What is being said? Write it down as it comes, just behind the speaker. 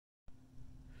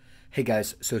Hey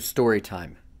guys, so story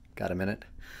time. Got a minute?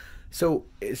 So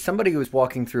somebody was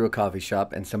walking through a coffee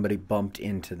shop and somebody bumped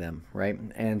into them, right?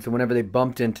 And so whenever they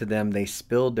bumped into them, they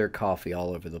spilled their coffee all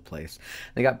over the place.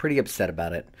 They got pretty upset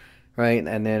about it, right?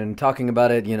 And then talking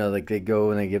about it, like they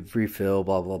go and they get refill,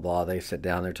 blah blah blah. They sit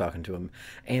down, they're talking to him,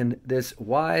 and this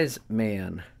wise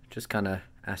man just kind of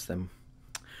asked them,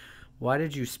 "Why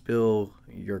did you spill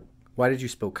your? Why did you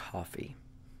spill coffee?"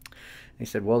 He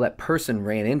said, "Well, that person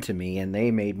ran into me and they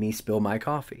made me spill my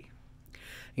coffee."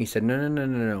 He said, "No, no, no,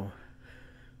 no, no.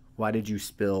 Why did you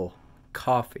spill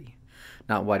coffee?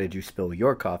 Not why did you spill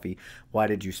your coffee? Why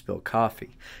did you spill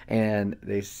coffee?" And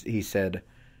he said,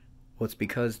 "Well, it's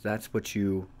because that's what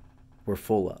you were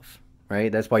full of,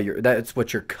 right? That's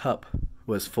what your cup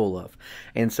was full of."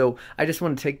 And so I just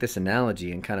want to take this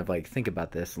analogy and kind of like think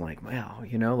about this and like, wow,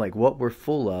 like what we're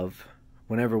full of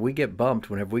whenever we get bumped,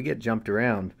 whenever we get jumped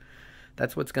around,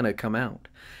 that's what's going to come out.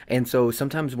 And so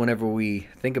sometimes whenever we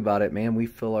think about it, man, we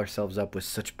fill ourselves up with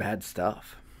such bad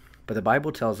stuff. But the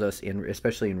Bible tells us,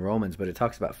 especially in Romans, but it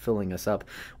talks about filling us up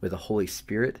with the Holy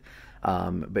Spirit.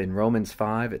 But in Romans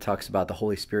 5, it talks about the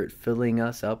Holy Spirit filling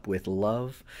us up with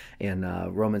love. In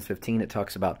Romans 15, it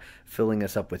talks about filling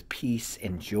us up with peace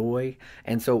and joy.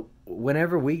 And so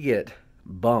whenever we get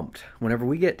bumped, whenever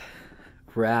we get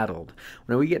rattled,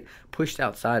 when we get pushed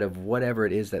outside of whatever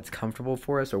it is that's comfortable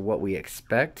for us or what we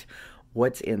expect,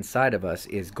 what's inside of us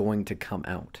is going to come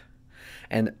out.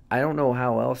 And I don't know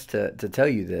how else to tell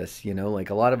you this, like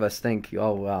a lot of us think,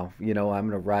 oh, well, I'm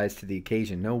going to rise to the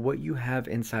occasion. No, what you have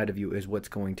inside of you is what's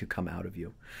going to come out of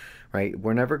you, right?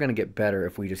 We're never going to get better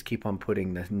if we just keep on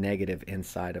putting the negative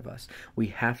inside of us. We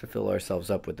have to fill ourselves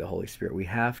up with the Holy Spirit. We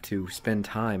have to spend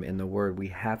time in the Word. We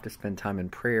have to spend time in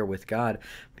prayer with God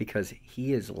because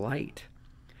He is light.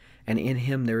 And in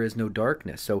Him there is no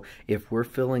darkness. So if we're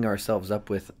filling ourselves up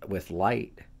with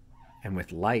light and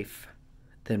with life,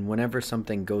 then whenever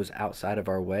something goes outside of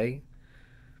our way,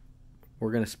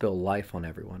 we're going to spill life on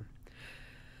everyone.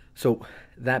 So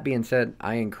that being said,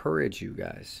 I encourage you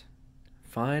guys,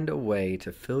 find a way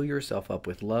to fill yourself up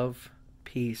with love,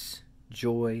 peace,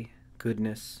 joy,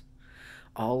 goodness,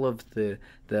 all of the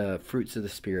fruits of the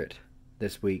Spirit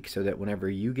this week, so that whenever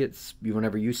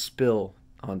you spill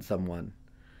on someone,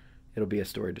 it'll be a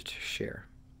story to share.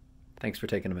 Thanks for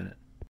taking a minute.